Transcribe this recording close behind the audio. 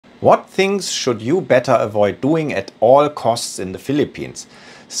What things should you better avoid doing at all costs in the Philippines?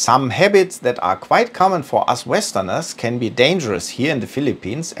 Some habits that are quite common for us Westerners can be dangerous here in the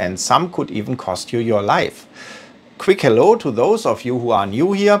Philippines, and some could even cost you your life. Quick hello to those of you who are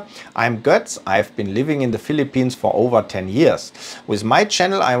new here. I'm Götz. I've been living in the Philippines for over 10 years. With my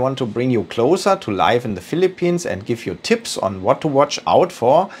channel I want to bring you closer to life in the Philippines and give you tips on what to watch out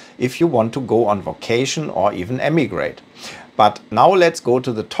for if you want to go on vacation or even emigrate. But now let's go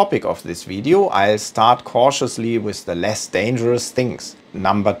to the topic of this video. I'll start cautiously with the less dangerous things.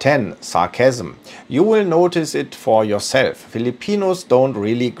 Number 10. Sarcasm. You will notice it for yourself. Filipinos don't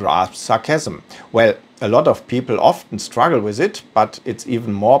really grasp sarcasm. Well, a lot of people often struggle with it, but it's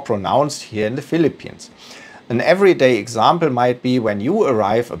even more pronounced here in the Philippines. An everyday example might be when you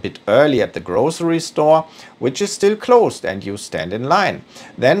arrive a bit early at the grocery store, which is still closed, and you stand in line.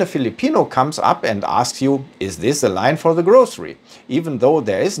 Then a Filipino comes up and asks you, "Is this a line for the grocery?" Even though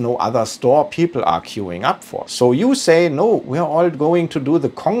there is no other store people are queuing up for. So you say, "No, we're all going to do the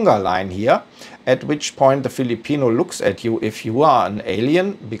conga line here," at which point the Filipino looks at you if you are an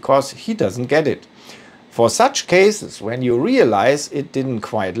alien, because he doesn't get it. For such cases, when you realize it didn't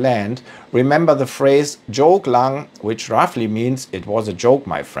quite land, remember the phrase "joke lang," which roughly means "it was a joke,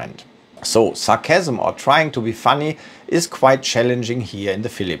 my friend." So sarcasm or trying to be funny is quite challenging here in the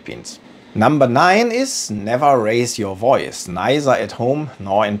Philippines. Number 9 is never raise your voice, neither at home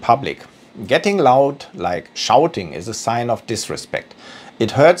nor in public. Getting loud, like shouting, is a sign of disrespect.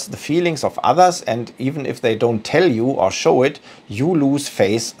 It hurts the feelings of others, and even if they don't tell you or show it, you lose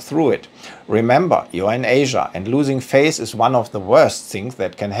face through it. Remember, you're in Asia, and losing face is one of the worst things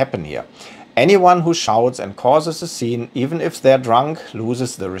that can happen here. Anyone who shouts and causes a scene, even if they're drunk,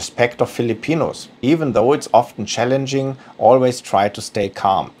 loses the respect of Filipinos. Even though it's often challenging, always try to stay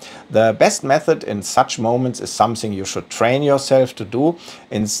calm. The best method in such moments is something you should train yourself to do.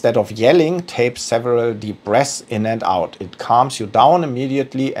 Instead of yelling, take several deep breaths in and out. It calms you down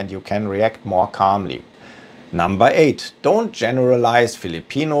immediately and you can react more calmly. Number 8. Don't generalize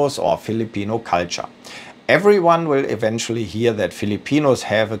Filipinos or Filipino culture. Everyone will eventually hear that Filipinos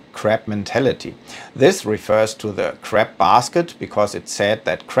have a crab mentality. This refers to the crab basket, because it's said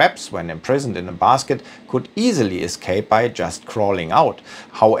that crabs, when imprisoned in a basket, could easily escape by just crawling out.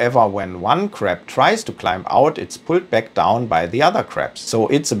 However, when one crab tries to climb out, it's pulled back down by the other crabs. So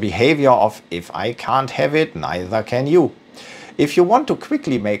it's a behavior of "if I can't have it, neither can you." If you want to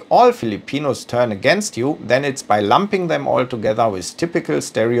quickly make all Filipinos turn against you, then it's by lumping them all together with typical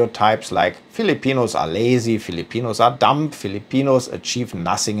stereotypes like Filipinos are lazy, Filipinos are dumb, Filipinos achieve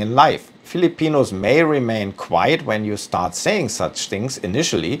nothing in life. Filipinos may remain quiet when you start saying such things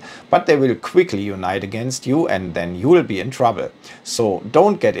initially, but they will quickly unite against you, and then you will be in trouble. So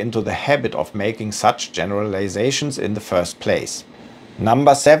don't get into the habit of making such generalizations in the first place.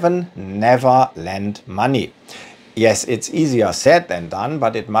 Number 7. Never lend money. Yes, it's easier said than done,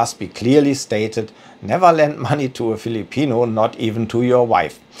 but it must be clearly stated: never lend money to a Filipino, not even to your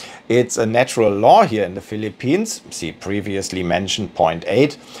wife. It's a natural law here in the Philippines. See previously mentioned point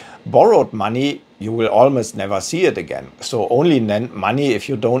 8. Borrowed money, you will almost never see it again. So only lend money if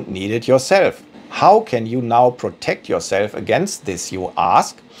you don't need it yourself. How can you now protect yourself against this, you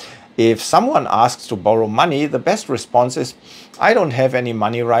ask? If someone asks to borrow money, the best response is, "I don't have any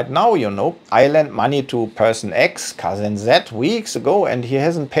money right now, you know. I lent money to person X, cousin Z, weeks ago, and he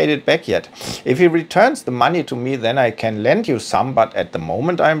hasn't paid it back yet. If he returns the money to me, then I can lend you some, but at the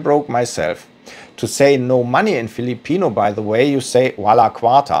moment I'm broke myself." To say no money in Filipino, by the way, you say "wala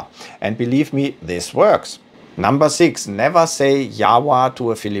kwarta," and believe me, this works. Number 6. Never say yawa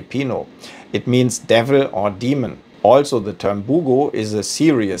to a Filipino. It means devil or demon. Also, the term bugo is a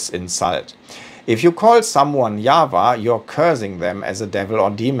serious insult. If you call someone Java, you're cursing them as a devil or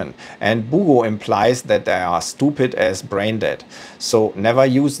demon, and bugo implies that they are stupid as brain dead. So never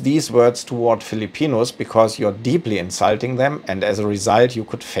use these words toward Filipinos, because you're deeply insulting them, and as a result you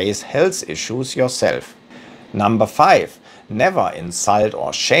could face health issues yourself. Number 5. Never insult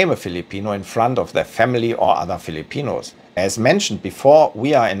or shame a Filipino in front of their family or other Filipinos. As mentioned before,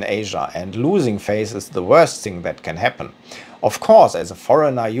 we are in Asia, and losing face is the worst thing that can happen. Of course, as a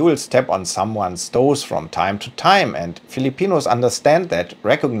foreigner, you will step on someone's toes from time to time, and Filipinos understand that,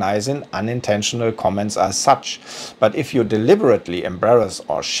 recognizing unintentional comments as such. But if you deliberately embarrass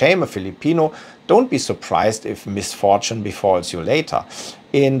or shame a Filipino, don't be surprised if misfortune befalls you later.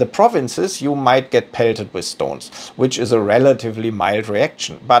 In the provinces, you might get pelted with stones, which is a relatively mild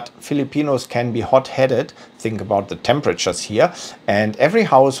reaction. But Filipinos can be hot-headed, think about the temperatures here, and every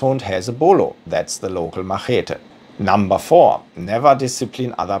household has a bolo, that's the local machete. Number 4, never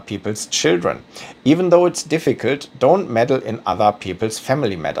discipline other people's children. Even though it's difficult, don't meddle in other people's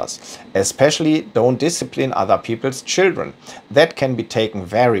family matters. Especially don't discipline other people's children. That can be taken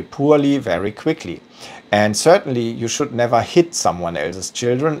very poorly, very quickly. And certainly you should never hit someone else's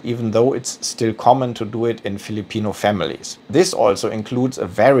children, even though it's still common to do it in Filipino families. This also includes a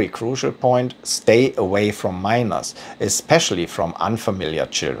very crucial point: stay away from minors, especially from unfamiliar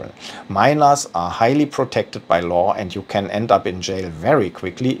children. Minors are highly protected by law and you can end up in jail very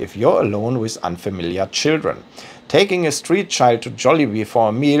quickly if you're alone with unfamiliar children. Taking a street child to Jollibee for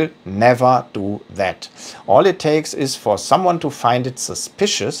a meal, never do that. All it takes is for someone to find it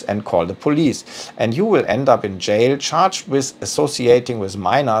suspicious and call the police, and you will end up in jail charged with associating with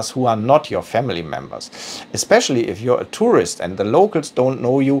minors who are not your family members. Especially if you're a tourist and the locals don't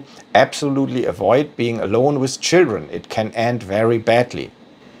know you, absolutely avoid being alone with children. It can end very badly.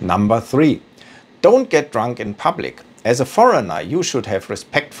 Number 3. Don't get drunk in public. As a foreigner, you should have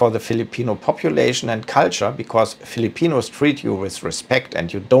respect for the Filipino population and culture, because Filipinos treat you with respect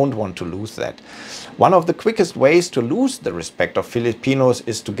and you don't want to lose that. One of the quickest ways to lose the respect of Filipinos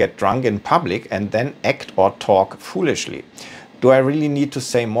is to get drunk in public and then act or talk foolishly. Do I really need to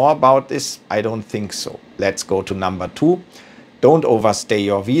say more about this? I don't think so. Let's go to number 2. Don't overstay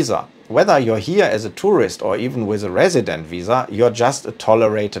your visa. Whether you're here as a tourist or even with a resident visa, you're just a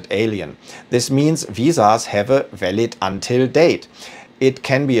tolerated alien. This means visas have a valid until date. It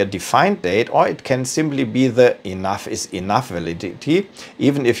can be a defined date, or it can simply be the enough is enough validity,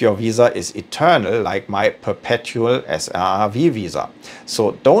 even if your visa is eternal, like my perpetual SRV visa.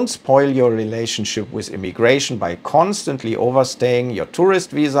 So don't spoil your relationship with immigration by constantly overstaying your tourist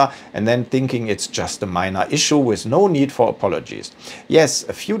visa and then thinking it's just a minor issue with no need for apologies. Yes,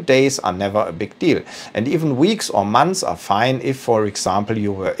 a few days are never a big deal, and even weeks or months are fine if, for example,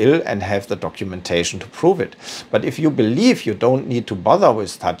 you were ill and have the documentation to prove it. But if you believe you don't need to bother with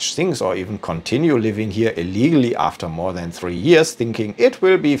such things, or even continue living here illegally after more than 3 years thinking it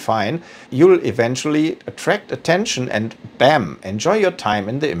will be fine, you'll eventually attract attention and bam, enjoy your time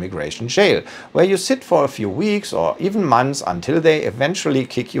in the immigration jail, where you sit for a few weeks or even months until they eventually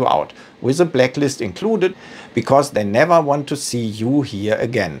kick you out, with a blacklist included, because they never want to see you here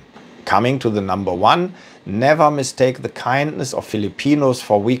again. Coming to the number 1, never mistake the kindness of Filipinos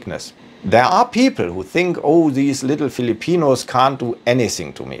for weakness. There are people who think, oh, these little Filipinos can't do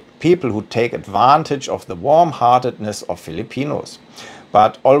anything to me. People who take advantage of the warm-heartedness of Filipinos.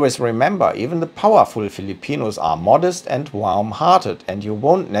 But always remember, even the powerful Filipinos are modest and warm-hearted, and you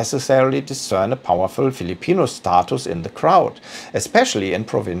won't necessarily discern a powerful Filipino status in the crowd, especially in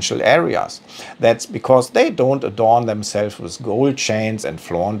provincial areas. That's because they don't adorn themselves with gold chains and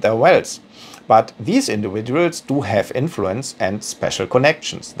flaunt their wealth. But these individuals do have influence and special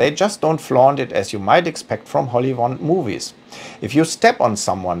connections. They just don't flaunt it as you might expect from Hollywood movies. If you step on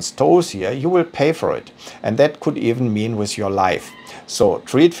someone's toes here, you will pay for it. And that could even mean with your life. So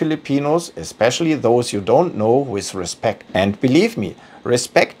treat Filipinos, especially those you don't know, with respect. And believe me,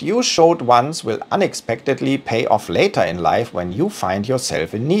 respect you showed once will unexpectedly pay off later in life when you find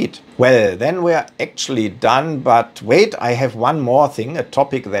yourself in need. Well, then we're actually done, but wait, I have one more thing, a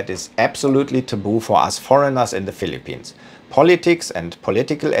topic that is absolutely taboo for us foreigners in the Philippines. Politics and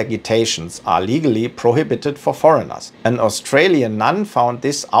political agitations are legally prohibited for foreigners. An Australian nun found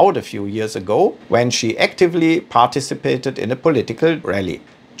this out a few years ago when she actively participated in a political rally.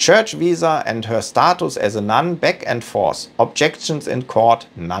 Church visa and her status as a nun back and forth. Objections in court,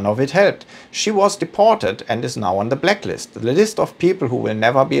 none of it helped. She was deported and is now on the blacklist, the list of people who will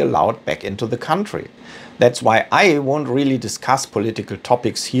never be allowed back into the country. That's why I won't really discuss political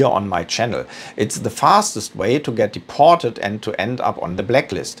topics here on my channel. It's the fastest way to get deported and to end up on the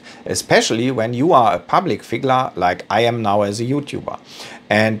blacklist, especially when you are a public figure like I am now as a YouTuber.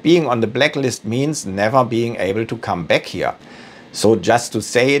 And being on the blacklist means never being able to come back here. So just to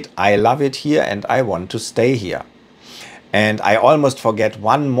say it, I love it here and I want to stay here. And I almost forget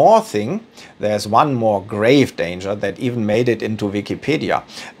one more thing. There's one more grave danger that even made it into Wikipedia.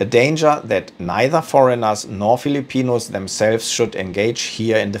 A danger that neither foreigners nor Filipinos themselves should engage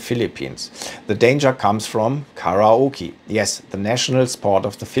here in the Philippines. The danger comes from karaoke. Yes, the national sport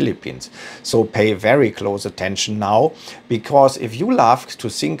of the Philippines. So pay very close attention now, because if you love to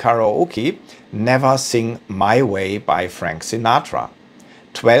sing karaoke, never sing My Way by Frank Sinatra.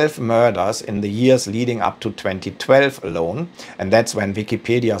 12 murders in the years leading up to 2012 alone, and that's when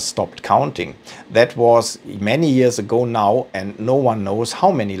Wikipedia stopped counting. That was many years ago now, and no one knows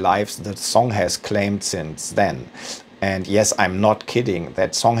how many lives the song has claimed since then. And yes, I'm not kidding.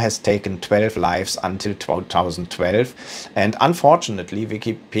 That song has taken 12 lives until 2012. And unfortunately,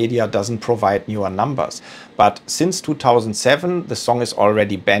 Wikipedia doesn't provide newer numbers. But since 2007, the song is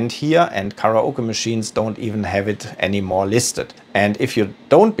already banned here and karaoke machines don't even have it anymore listed. And if you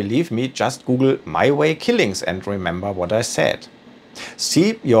don't believe me, just Google My Way Killings and remember what I said.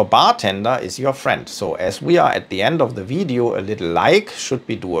 See, your bartender is your friend. So as we are at the end of the video, a little like should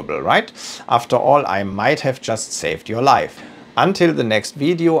be doable, right? After all, I might have just saved your life. Until the next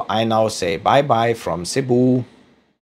video, I now say bye bye from Cebu.